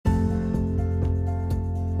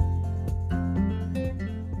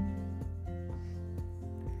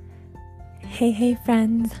Hey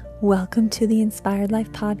friends, welcome to the Inspired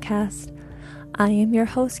Life podcast. I am your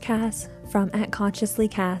host Cass from @Consciously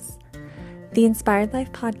Cass. The Inspired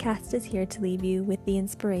Life podcast is here to leave you with the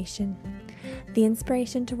inspiration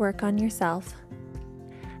to work on yourself,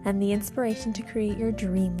 and the inspiration to create your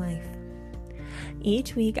dream life.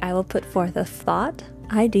 Each week I will put forth a thought,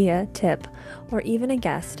 idea, tip, or even a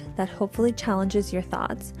guest that hopefully challenges your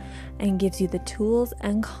thoughts and gives you the tools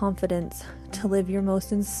and confidence to live your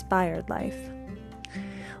most inspired life.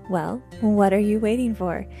 Well, what are you waiting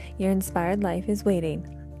for? Your inspired life is waiting.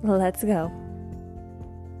 Let's go.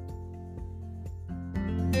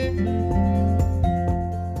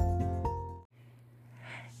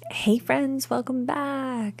 Hey friends, welcome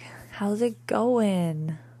back. How's it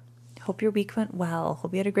going? Hope your week went well.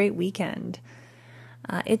 Hope you had a great weekend.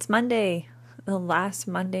 It's Monday, the last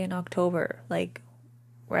Monday in October.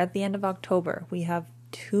 We're at the end of October. We have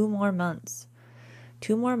 2 more months.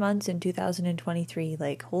 2 more months in 2023.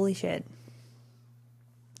 Holy shit.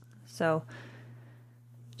 So,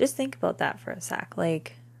 just think about that for a sec.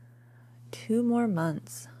 2 more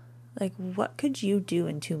months. What could you do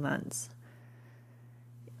in 2 months?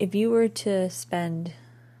 If you were to spend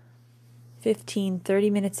 15, 30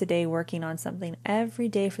 minutes a day working on something every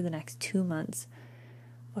day for the next 2 months,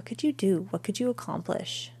 what could you do? What could you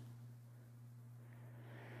accomplish?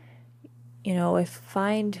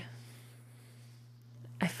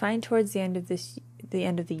 I find towards the end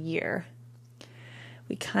of the year,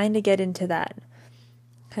 we kind of get into that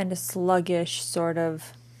kind of sluggish sort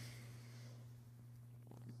of,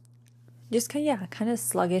 kind of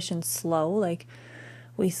sluggish and slow.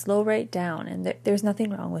 We slow right down, and there's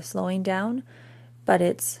nothing wrong with slowing down, but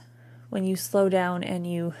it's when you slow down and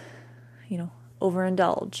you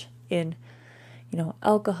overindulge in,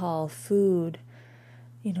 alcohol, food,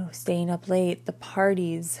 staying up late, the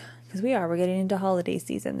parties, because we're getting into holiday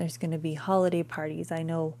season. There's going to be holiday parties. I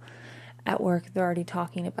know at work they're already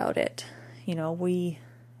talking about it. We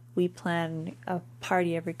plan a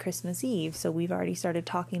party every Christmas Eve, so we've already started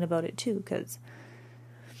talking about it too, because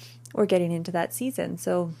we're getting into that season.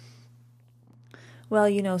 So,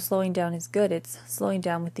 slowing down is good. It's slowing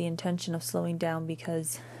down with the intention of slowing down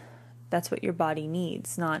because that's what your body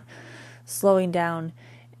needs, not slowing down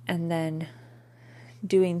and then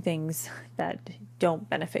doing things that don't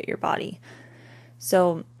benefit your body.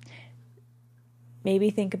 So maybe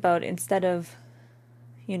think about, instead of,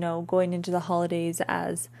 going into the holidays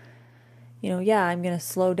as, I'm going to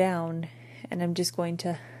slow down and I'm just going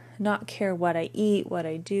to not care what I eat, what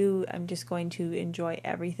I do. I'm just going to enjoy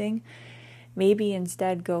everything. Maybe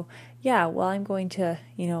instead go, I'm going to,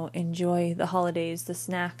 enjoy the holidays, the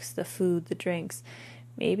snacks, the food, the drinks.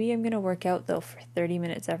 Maybe I'm going to work out though for 30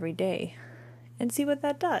 minutes every day and see what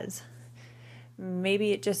that does.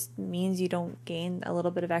 Maybe it just means you don't gain a little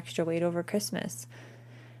bit of extra weight over Christmas.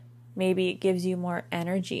 Maybe it gives you more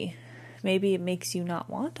energy. Maybe it makes you not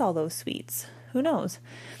want all those sweets. Who knows?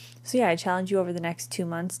 So I challenge you over the next 2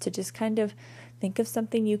 months to just kind of think of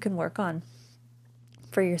something you can work on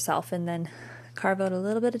for yourself, and then carve out a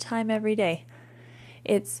little bit of time every day.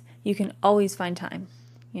 You can always find time,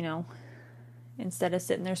 instead of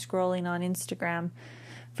sitting there scrolling on Instagram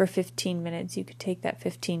for 15 minutes, you could take that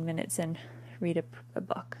 15 minutes and read a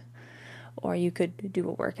book, or you could do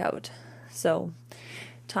a workout. So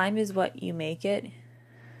time is what you make it.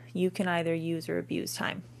 You can either use or abuse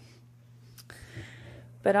time.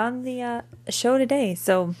 But on the show today,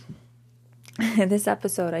 so this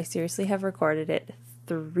episode, I seriously have recorded it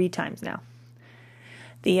 3 times now.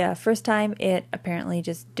 The first time, it apparently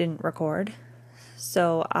just didn't record.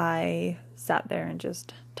 So I sat there and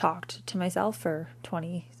just talked to myself for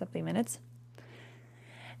 20-something minutes.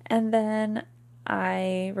 And then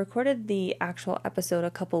I recorded the actual episode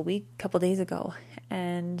a couple days ago.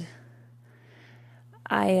 And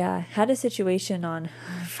I had a situation on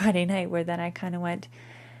Friday night where then I kind of went,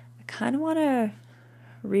 I kind of want to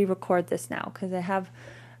re-record this now, because I have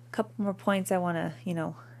a couple more points I want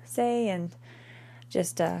to, say, and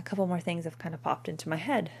just a couple more things have kind of popped into my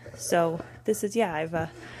head. So this is, I've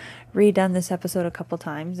redone this episode a couple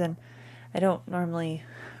times, and I don't normally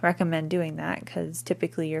recommend doing that because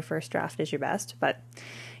typically your first draft is your best, but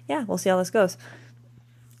we'll see how this goes.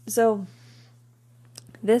 So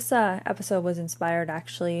this episode was inspired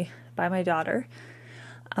actually by my daughter.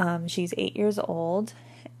 She's 8 years old,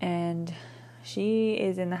 and she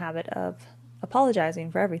is in the habit of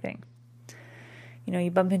apologizing for everything. You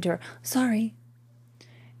bump into her, sorry,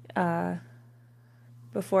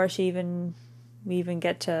 before we even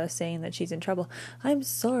get to saying that she's in trouble. I'm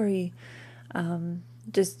sorry.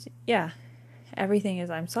 Everything is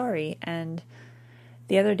I'm sorry. And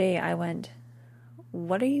the other day I went,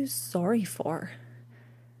 what are you sorry for?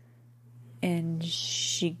 And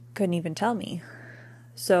she couldn't even tell me.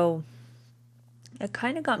 So it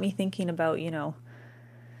kind of got me thinking about,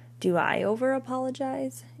 do I over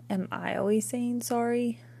apologize? Am I always saying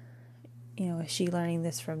sorry? Is she learning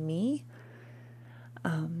this from me?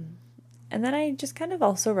 And then I just kind of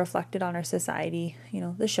also reflected on our society,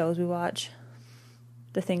 the shows we watch,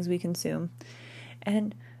 the things we consume.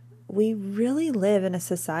 And we really live in a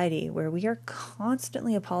society where we are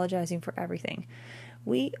constantly apologizing for everything.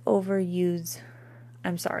 We abuse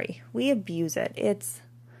it. It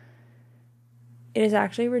is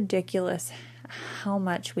actually ridiculous how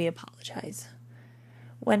much we apologize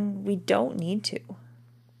when we don't need to.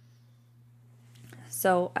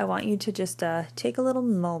 So I want you to just take a little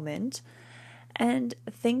moment and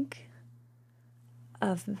think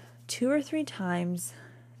of 2 or 3 times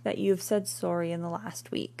that you've said sorry in the last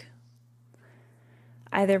week.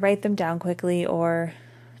 Either write them down quickly or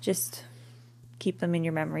just keep them in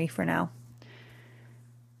your memory for now.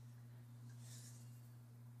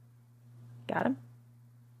 Got them?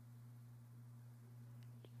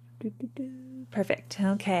 Perfect.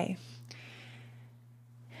 Okay.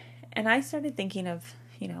 And I started thinking of,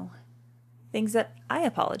 things that I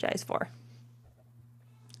apologize for.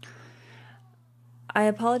 I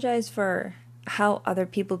apologize for how other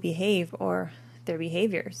people behave or their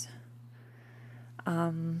behaviors.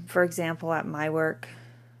 For example, at my work,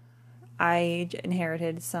 I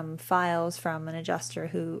inherited some files from an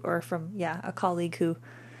adjuster a colleague who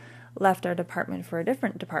left our department for a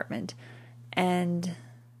different department. And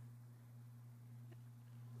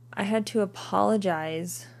I had to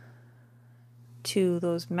apologize to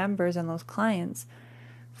those members and those clients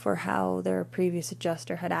for how their previous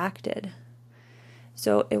adjuster had acted.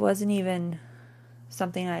 So it wasn't even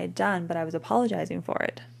something I had done, but I was apologizing for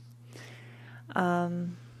it.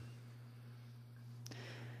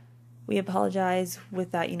 We apologize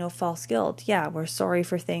with that, false guilt. Yeah, we're sorry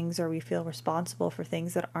for things or we feel responsible for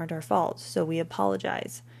things that aren't our fault. So we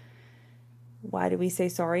apologize. Why do we say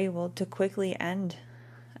sorry? Well, to quickly end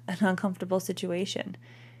an uncomfortable situation.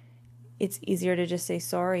 It's easier to just say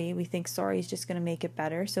sorry. We think sorry is just going to make it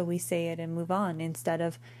better, so we say it and move on instead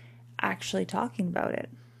of actually talking about it.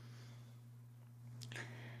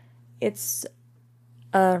 It's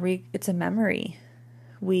a memory.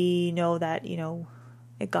 We know that,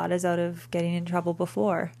 it got us out of getting in trouble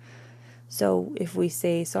before. So if we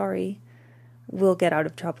say sorry, we'll get out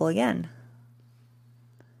of trouble again.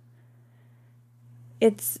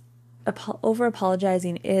 Over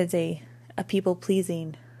apologizing is a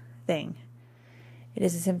people-pleasing thing. It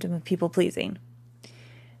is a symptom of people-pleasing.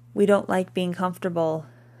 We don't like being comfortable.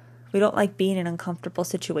 We don't like being in uncomfortable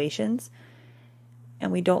situations.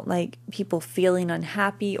 And we don't like people feeling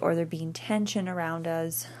unhappy or there being tension around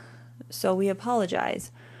us. So we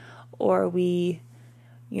apologize. Or we,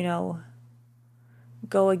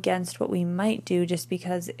 go against what we might do just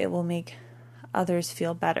because it will make others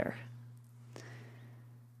feel better.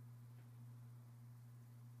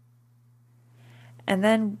 And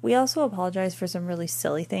then we also apologize for some really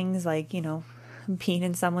silly things like, being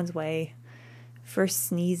in someone's way, for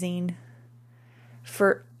sneezing,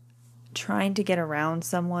 for trying to get around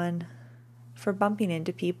someone, for bumping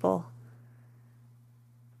into people.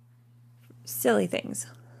 Silly things.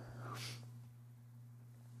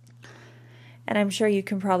 And I'm sure you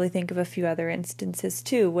can probably think of a few other instances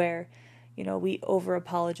too where, we over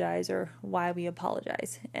apologize or why we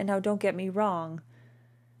apologize. And now don't get me wrong,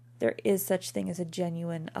 there is such thing as a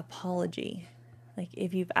genuine apology. Like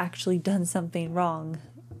if you've actually done something wrong,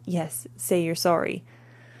 yes, say you're sorry.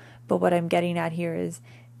 But what I'm getting at here is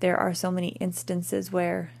there are so many instances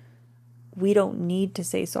where we don't need to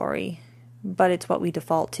say sorry, but it's what we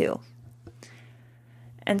default to.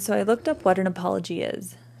 And so I looked up what an apology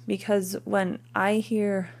is, because when I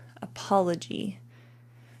hear apology,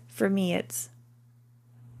 for me it's,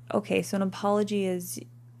 okay, so an apology is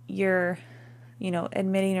you're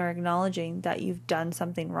admitting or acknowledging that you've done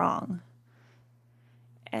something wrong.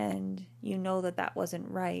 And you know that wasn't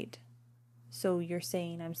right. So you're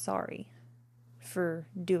saying, I'm sorry for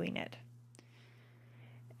doing it.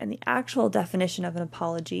 And the actual definition of an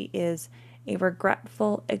apology is a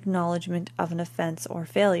regretful acknowledgement of an offense or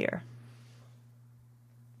failure.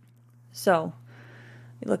 So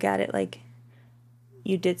you look at it like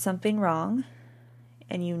you did something wrong,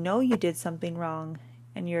 and you know you did something wrong,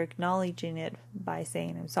 and you're acknowledging it by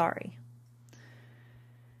saying, I'm sorry.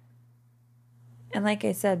 And like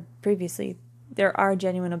I said previously, there are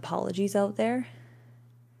genuine apologies out there.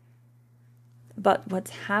 But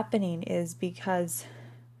what's happening is because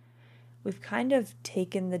we've kind of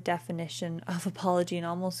taken the definition of apology and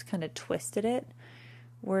almost kind of twisted it.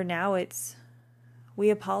 where now we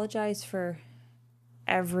apologize for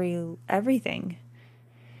everything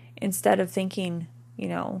instead of thinking,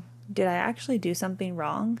 did I actually do something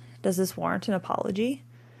wrong? Does this warrant an apology?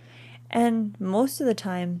 And most of the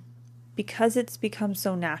time, because it's become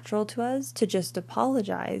so natural to us to just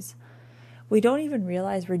apologize, we don't even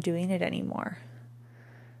realize we're doing it anymore.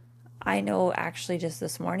 I know actually just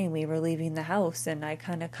this morning we were leaving the house and I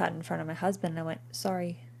kind of cut in front of my husband and I went,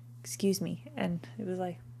 sorry, excuse me. And it was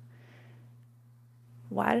like,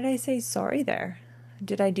 why did I say sorry there?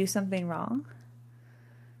 Did I do something wrong?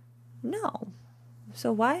 No.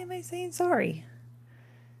 So why am I saying sorry?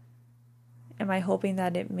 Am I hoping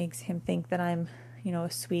that it makes him think that I'm, a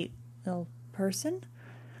sweet little person?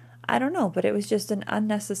 I don't know, but it was just an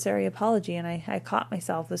unnecessary apology, and I caught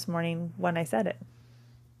myself this morning when I said it.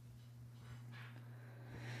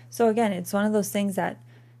 So again, it's one of those things that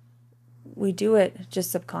we do it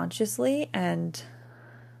just subconsciously, and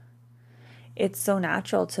it's so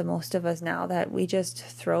natural to most of us now that we just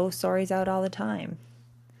throw sorries out all the time.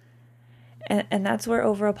 And that's where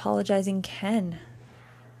over apologizing can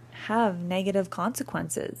have negative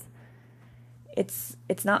consequences.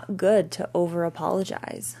 It's not good to over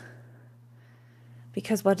apologize.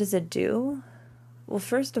 Because what does it do? Well,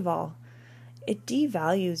 first of all, it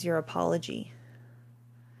devalues your apology.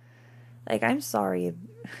 Like, I'm sorry.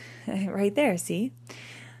 Right there, see?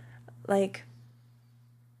 Like,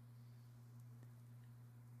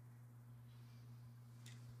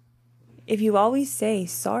 if you always say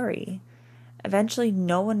sorry, eventually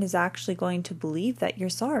no one is actually going to believe that you're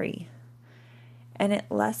sorry. And it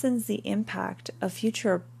lessens the impact of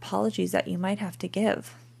future apologies that you might have to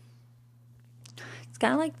give. It's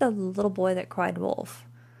kind of like the little boy that cried wolf.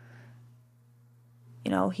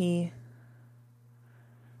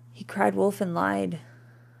 He cried wolf and lied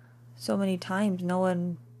so many times, no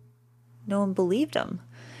one believed him.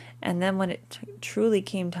 And then when it truly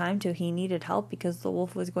came time to, he needed help because the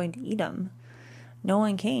wolf was going to eat him, no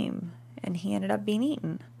one came, and he ended up being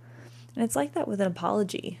eaten. And it's like that with an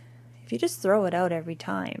apology. If you just throw it out every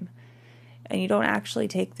time, and you don't actually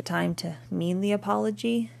take the time to mean the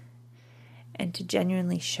apology, and to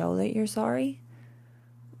genuinely show that you're sorry,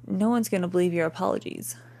 no one's going to believe your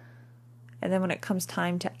apologies. And then when it comes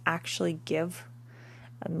time to actually give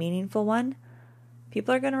a meaningful one,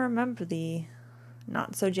 people are going to remember the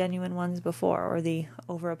not so genuine ones before, or the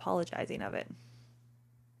over apologizing of it.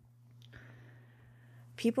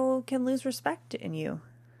 People can lose respect in you.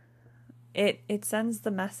 It sends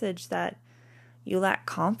the message that you lack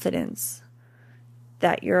confidence,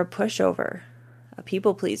 that you're a pushover, a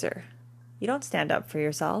people pleaser. You don't stand up for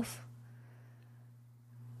yourself.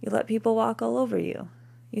 You let people walk all over you.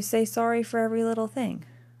 You say sorry for every little thing.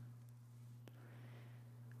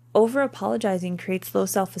 Over apologizing creates low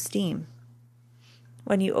self-esteem.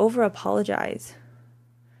 When you over apologize,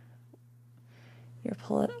 you're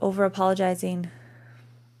over apologizing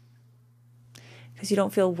because you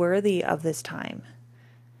don't feel worthy of this time,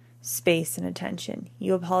 space, and attention.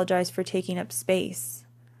 You apologize for taking up space.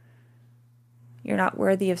 You're not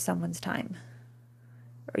worthy of someone's time,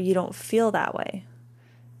 or you don't feel that way.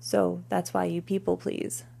 So that's why you people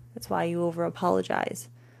please. That's why you over apologize.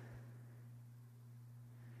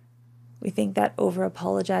 We think that over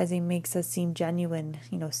apologizing makes us seem genuine,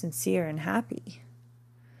 sincere and happy.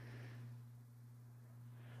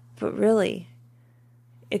 But really,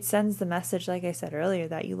 it sends the message, like I said earlier,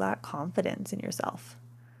 that you lack confidence in yourself.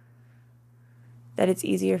 That it's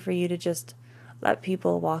easier for you to just let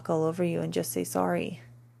people walk all over you and just say sorry,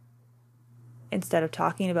 instead of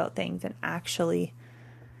talking about things and actually,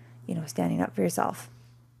 standing up for yourself.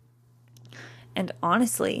 And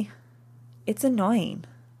honestly, it's annoying.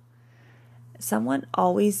 Someone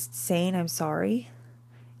always saying I'm sorry,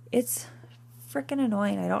 it's freaking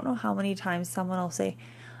annoying. I don't know how many times someone will say,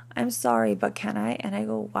 I'm sorry, but can I? And I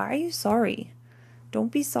go, why are you sorry?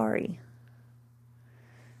 Don't be sorry.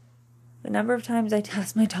 The number of times I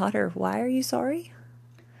ask my daughter, why are you sorry?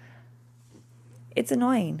 It's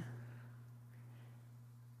annoying.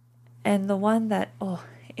 And the one that,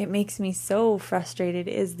 it makes me so frustrated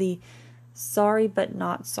is the sorry but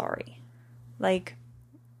not sorry. Like,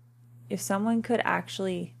 if someone could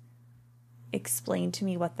actually explain to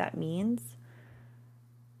me what that means,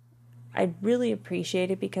 I'd really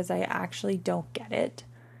appreciate it, because I actually don't get it.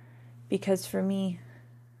 Because for me,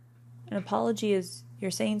 an apology is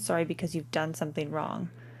you're saying sorry because you've done something wrong.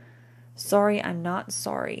 Sorry, I'm not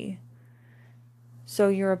sorry. So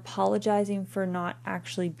you're apologizing for not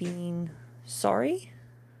actually being sorry?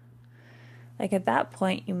 Like, at that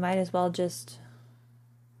point, you might as well just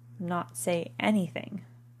not say anything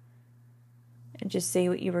and just say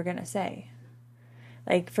what you were going to say.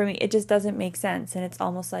 Like, for me, it just doesn't make sense. And it's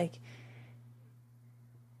almost like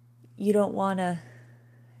you don't want to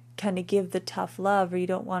kind of give the tough love, or you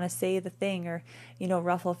don't want to say the thing, or,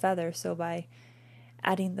 ruffle feathers. So by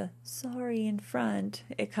adding the sorry in front,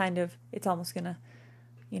 it's almost going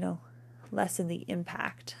to, lessen the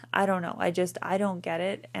impact. I don't know. I don't get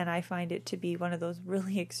it. And I find it to be one of those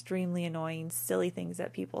really extremely annoying, silly things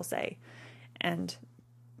that people say. And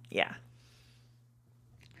yeah.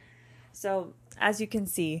 So as you can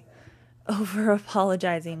see, over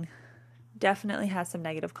apologizing definitely has some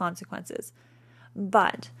negative consequences.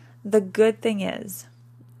 But the good thing is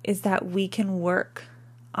that we can work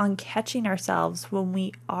on catching ourselves when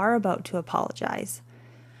we are about to apologize.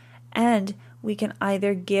 And we can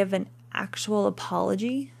either give an actual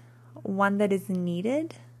apology, one that is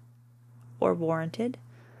needed or warranted,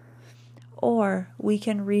 or we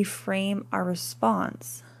can reframe our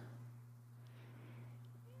response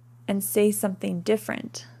and say something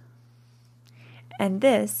different. And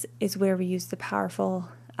this is where we use the powerful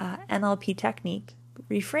NLP technique,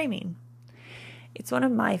 reframing. It's one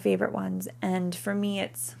of my favorite ones, and for me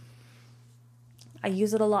I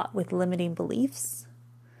use it a lot with limiting beliefs,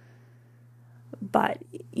 but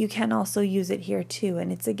you can also use it here too.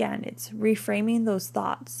 And it's reframing those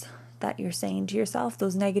thoughts that you're saying to yourself,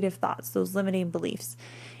 those negative thoughts, those limiting beliefs.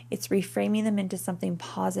 It's reframing them into something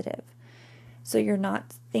positive. So you're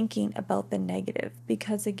not thinking about the negative,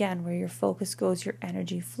 because again, where your focus goes, your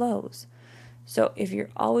energy flows. So if you're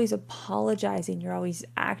always apologizing, you're always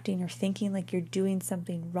acting or thinking like you're doing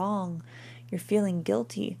something wrong, you're feeling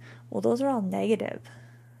guilty, well, those are all negative.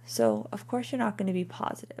 So of course you're not going to be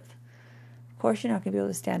positive. Of course you're not going to be able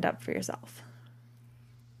to stand up for yourself.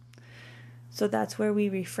 So that's where we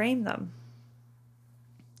reframe them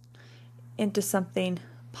into something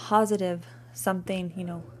positive,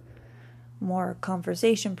 something, more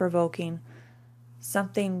conversation provoking,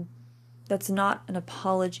 something that's not an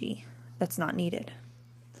apology, that's not needed.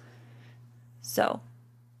 So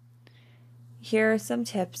here are some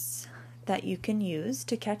tips that you can use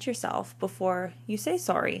to catch yourself before you say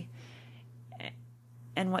sorry,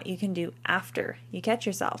 and what you can do after you catch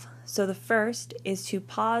yourself. So the first is to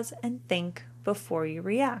pause and think before you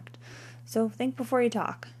react. So think before you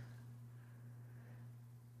talk.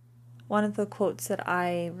 One of the quotes that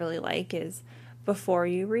I really like is, before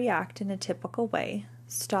you react in a typical way,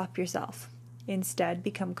 stop yourself. Instead,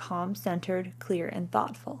 become calm, centered, clear, and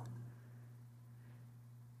thoughtful.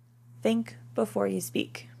 Think before you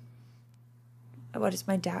speak. What does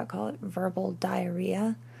my dad call it? Verbal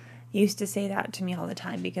diarrhea. He used to say that to me all the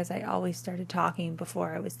time because I always started talking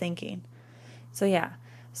before I was thinking. So yeah,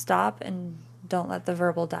 stop and don't let the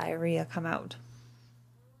verbal diarrhea come out.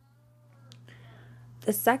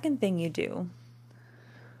 The second thing you do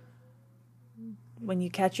when you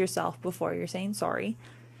catch yourself before you're saying sorry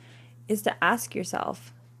is to ask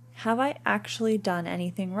yourself, have I actually done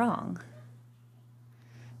anything wrong?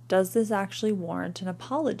 Does this actually warrant an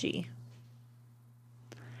apology?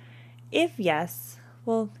 If yes,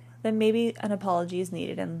 well, then maybe an apology is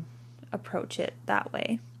needed and approach it that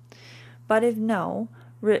way. But if no,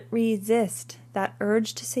 resist that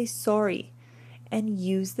urge to say sorry and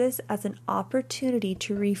use this as an opportunity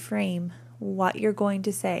to reframe what you're going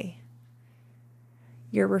to say.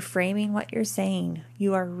 You're reframing what you're saying.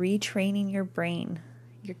 You are retraining your brain.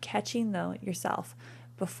 You're catching yourself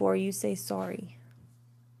before you say sorry.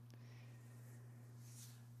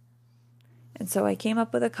 And so I came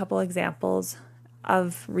up with a couple examples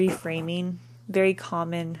of reframing very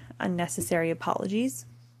common unnecessary apologies.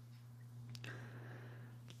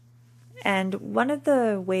 And one of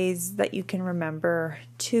the ways that you can remember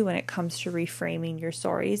too when it comes to reframing your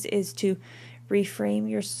sorries is to reframe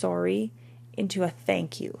your sorry into a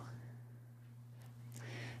thank you.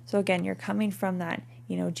 So again, you're coming from that,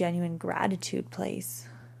 genuine gratitude place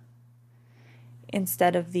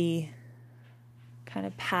instead of the kind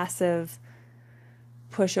of passive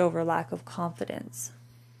pushover, lack of confidence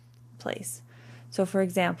place. So for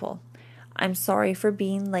example, I'm sorry for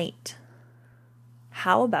being late.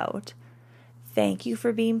 How about, thank you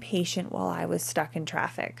for being patient while I was stuck in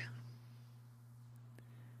traffic.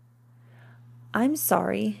 I'm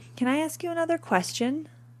sorry, can I ask you another question?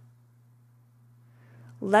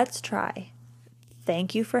 Let's try.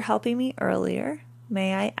 Thank you for helping me earlier.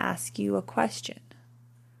 May I ask you a question?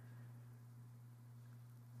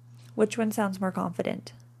 Which one sounds more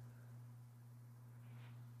confident?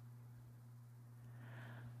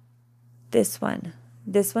 This one.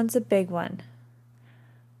 This one's a big one.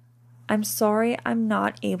 I'm sorry I'm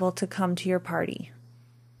not able to come to your party.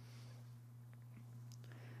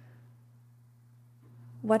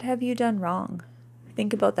 What have you done wrong?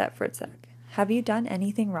 Think about that for a sec. Have you done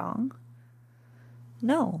anything wrong?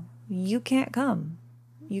 No, you can't come.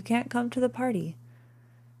 You can't come to the party.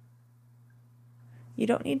 You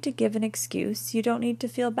don't need to give an excuse. You don't need to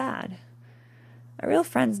feel bad. A real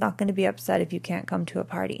friend's not going to be upset if you can't come to a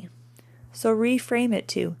party. So reframe it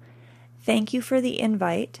to, thank you for the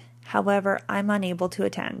invite. However, I'm unable to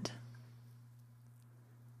attend.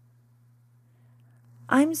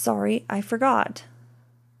 I'm sorry, I forgot.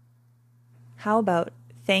 How about,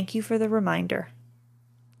 thank you for the reminder?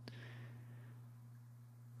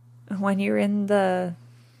 When you're in the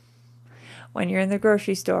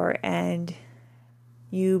grocery store and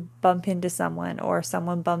you bump into someone or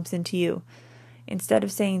someone bumps into you, instead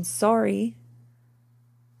of saying sorry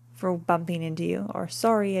for bumping into you or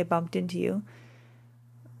sorry I bumped into you,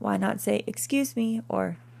 why not say excuse me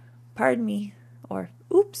or pardon me or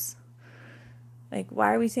oops? Like,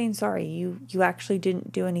 why are we saying sorry? You actually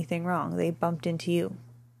didn't do anything wrong. They bumped into you.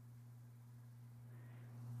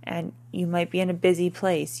 And you might be in a busy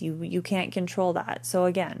place. You can't control that. So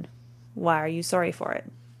again, why are you sorry for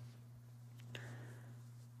it?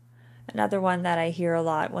 Another one that I hear a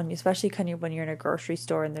lot, especially when you're in a grocery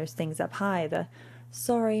store and there's things up high, the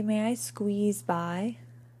sorry, may I squeeze by?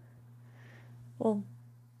 Well,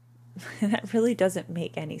 that really doesn't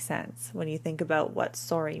make any sense when you think about what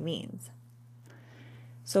sorry means.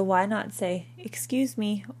 So why not say, excuse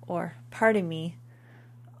me or pardon me?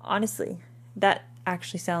 Honestly, that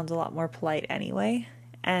actually sounds a lot more polite anyway,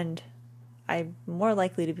 and I'm more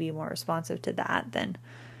likely to be more responsive to that than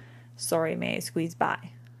sorry, may I squeeze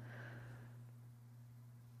by?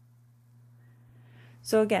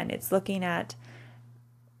 So again, it's looking at,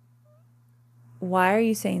 why are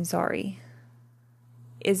you saying sorry?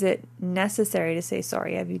 Is it necessary to say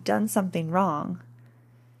sorry? Have you done something wrong?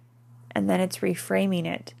 And then it's reframing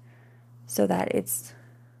it so that it's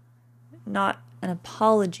not an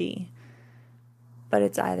apology, but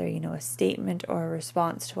it's either, a statement or a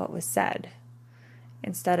response to what was said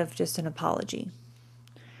instead of just an apology.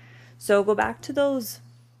 So go back to those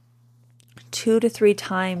 2 to 3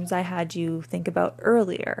 times I had you think about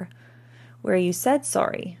earlier where you said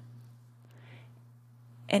sorry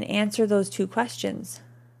and answer those 2 questions.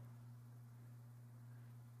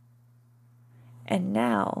 And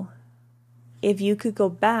now, if you could go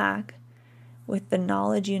back with the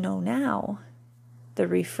knowledge you know now, the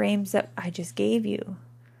reframes that I just gave you,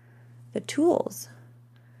 the tools,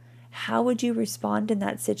 how would you respond in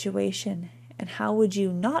that situation and how would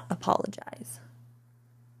you not apologize?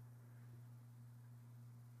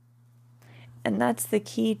 And that's the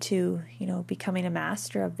key to, becoming a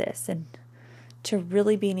master of this and to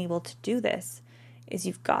really being able to do this is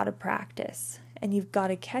you've got to practice and you've got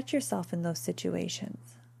to catch yourself in those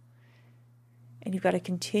situations. And you've got to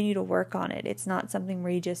continue to work on it. It's not something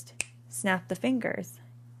where you just snap the fingers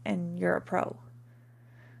and you're a pro.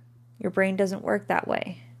 Your brain doesn't work that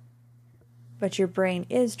way. But your brain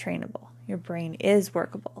is trainable. Your brain is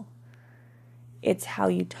workable. It's how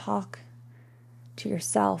you talk to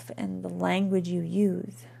yourself and the language you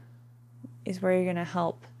use is where you're going to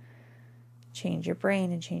help change your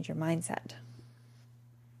brain and change your mindset.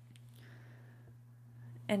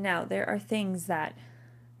 And now there are things that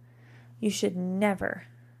you should never,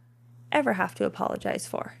 ever have to apologize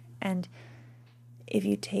for. And if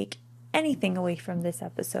you take anything away from this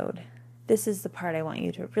episode, this is the part I want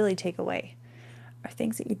you to really take away, are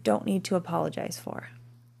things that you don't need to apologize for.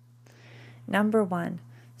 Number 1,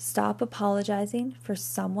 stop apologizing for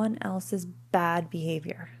someone else's bad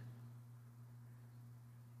behavior.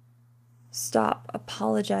 Stop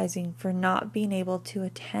apologizing for not being able to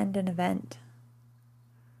attend an event.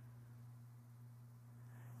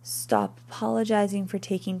 Stop apologizing for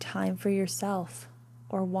taking time for yourself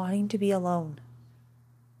or wanting to be alone.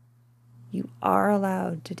 You are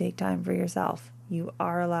allowed to take time for yourself. You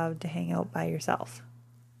are allowed to hang out by yourself.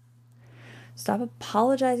 Stop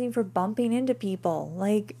apologizing for bumping into people.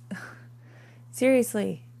 Like,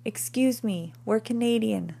 seriously, excuse me, we're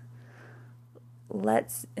Canadian.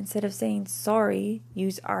 Let's, instead of saying sorry,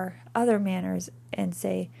 use our other manners and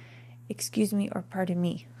say, excuse me or pardon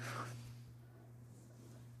me.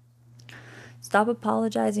 Stop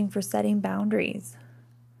apologizing for setting boundaries.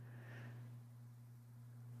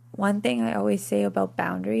 One thing I always say about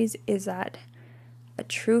boundaries is that a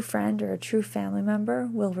true friend or a true family member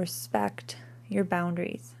will respect your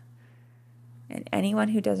boundaries. And anyone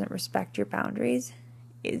who doesn't respect your boundaries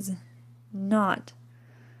is not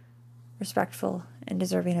respectful and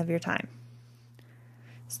deserving of your time.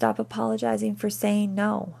 Stop apologizing for saying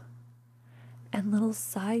no. And little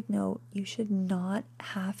side note, you should not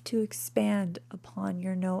have to expand upon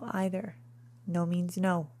your no either. No means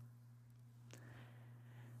no.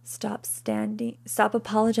 Stop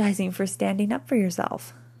apologizing for standing up for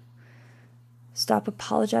yourself. Stop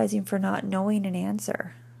apologizing for not knowing an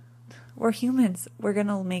answer. We're humans. We're going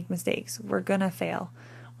to make mistakes. We're going to fail.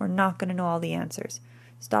 We're not going to know all the answers.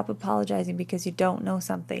 Stop apologizing because you don't know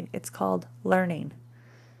something. It's called learning.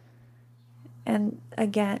 And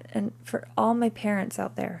again, and for all my parents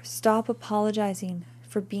out there, stop apologizing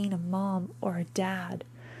for being a mom or a dad.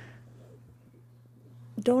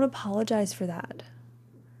 Don't apologize for that.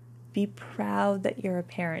 Be proud that you're a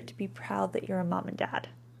parent. Be proud that you're a mom and dad.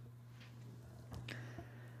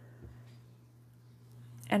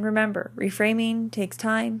 And remember, reframing takes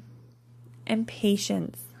time and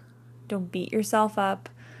patience. Don't beat yourself up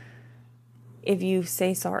if you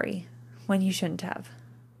say sorry when you shouldn't have.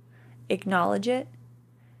 Acknowledge it,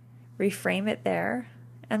 reframe it there,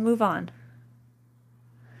 and move on.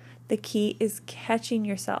 The key is catching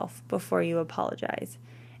yourself before you apologize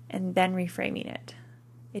and then reframing it.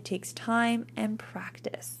 It takes time and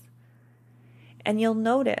practice. And you'll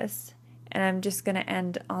notice, and I'm just going to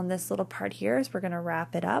end on this little part here as we're going to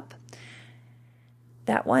wrap it up,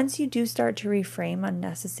 that once you do start to reframe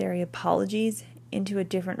unnecessary apologies into a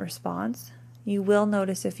different response, you will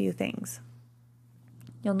notice a few things.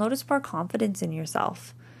 You'll notice more confidence in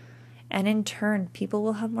yourself, and in turn, people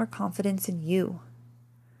will have more confidence in you.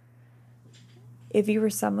 If you were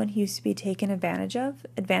someone who used to be taken advantage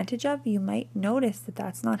of, you might notice that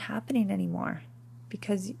that's not happening anymore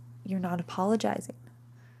because you're not apologizing.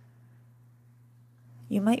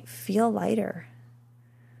 You might feel lighter.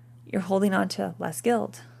 You're holding on to less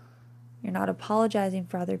guilt. You're not apologizing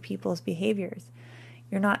for other people's behaviors.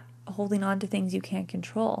 You're not holding on to things you can't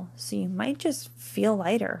control. So you might just feel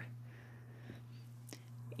lighter.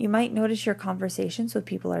 You might notice your conversations with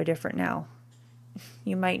people are different now.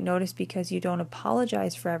 You might notice because you don't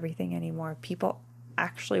apologize for everything anymore, people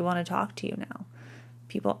actually want to talk to you now.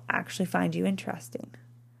 People actually find you interesting.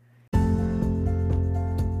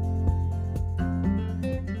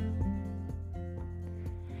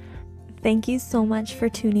 Thank you so much for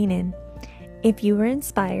tuning in. If you were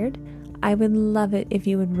inspired, I would love it if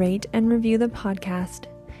you would rate and review the podcast.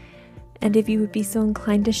 And if you would be so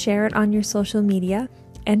inclined to share it on your social media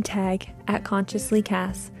and tag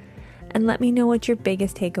 @ConsciouslyCass. And let me know what your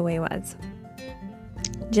biggest takeaway was.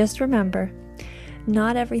 Just remember,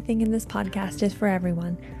 not everything in this podcast is for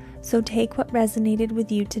everyone, so take what resonated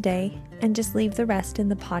with you today and just leave the rest in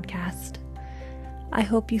the podcast. I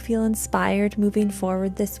hope you feel inspired moving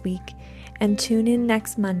forward this week, and tune in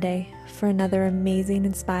next Monday for another amazing,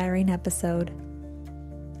 inspiring episode.